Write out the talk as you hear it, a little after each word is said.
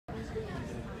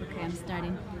Okay, I'm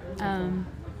starting.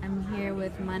 I'm here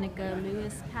with Monica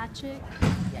Lewis Patrick,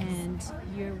 and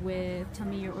you're with, tell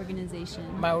me your organization.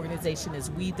 My organization is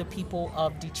We the People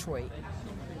of Detroit.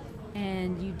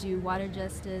 And you do water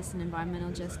justice and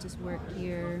environmental justice work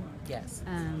here. Yes,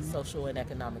 social and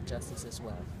economic justice as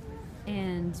well.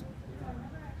 And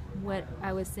what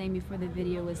I was saying before the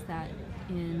video was that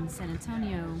in San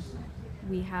Antonio,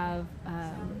 we have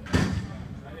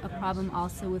a problem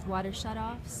also with water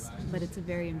shutoffs, but it's a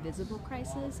very invisible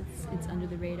crisis. It's under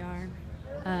the radar.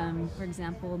 For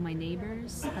example, my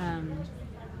neighbors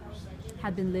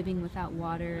had been living without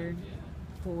water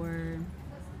for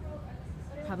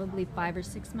probably 5 or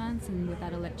 6 months and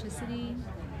without electricity.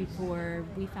 Before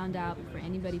we found out, before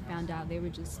anybody found out, they were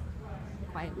just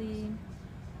quietly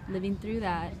living through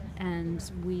that,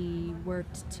 and we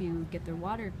worked to get their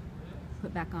water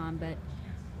put back on. But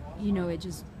you know, it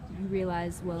just, you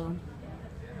realize, well,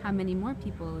 how many more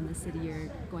people in the city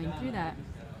are going through that?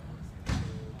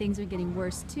 Things are getting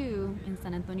worse too in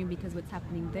San Antonio, because what's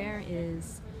happening there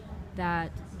is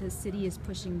that the city is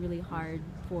pushing really hard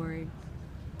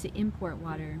to import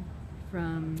water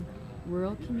from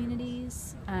rural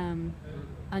communities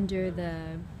under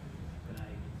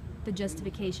the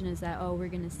justification is that, oh, we're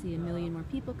going to see 1 million more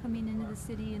people coming into the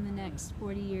city in the next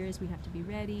 40 years. We have to be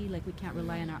ready. Like, we can't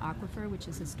rely on our aquifer, which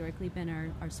has historically been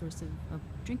our source of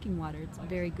drinking water. It's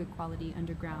very good quality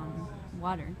underground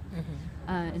water,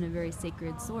 and a very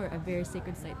sacred site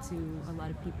to a lot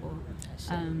of people.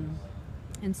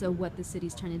 And so what the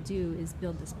city's trying to do is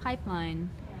build this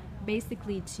pipeline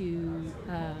basically to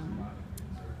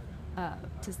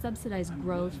subsidize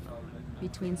growth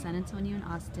between San Antonio and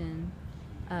Austin,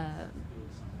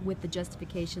 with the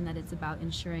justification that it's about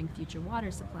ensuring future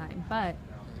water supply. But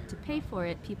to pay for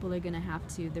it, people are going to have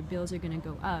to, their bills are going to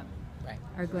go up,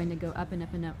 are going to go up and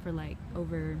up and up for like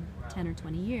over 10 or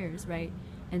 20 years, right?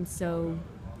 And so,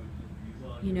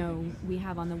 you know, we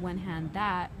have on the one hand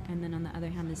that, and then on the other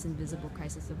hand this invisible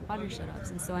crisis of water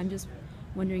shutoffs. And so I'm just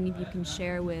wondering if you can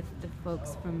share with the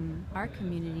folks from our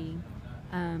community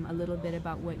a little bit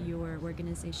about what your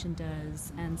organization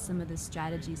does and some of the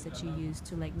strategies that you use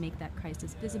to like make that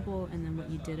crisis visible, and then what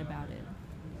you did about it.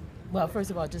 Well, first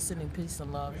of all, just sending peace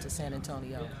and love to San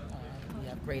Antonio. We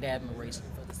have great admiration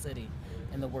for the city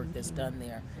and the work that's done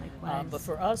there. But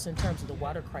for us, in terms of the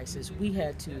water crisis, we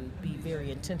had to be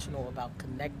very intentional about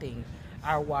connecting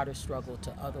our water struggle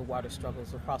to other water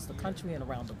struggles across the country and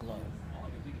around the globe.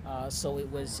 So it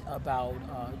was about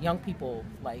young people,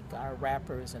 like our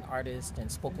rappers and artists and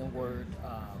spoken word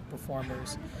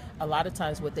performers. A lot of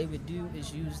times what they would do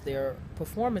is use their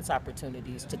performance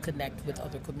opportunities to connect with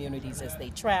other communities as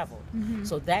they traveled.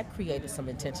 So that created some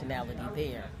intentionality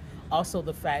there. Also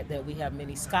the fact that we have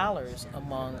many scholars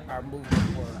among our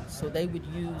movement work, so they would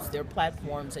use their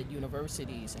platforms at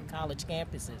universities and college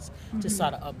campuses to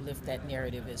sort of uplift that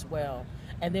narrative as well.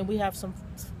 And then we have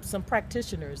some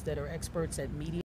practitioners that are experts at media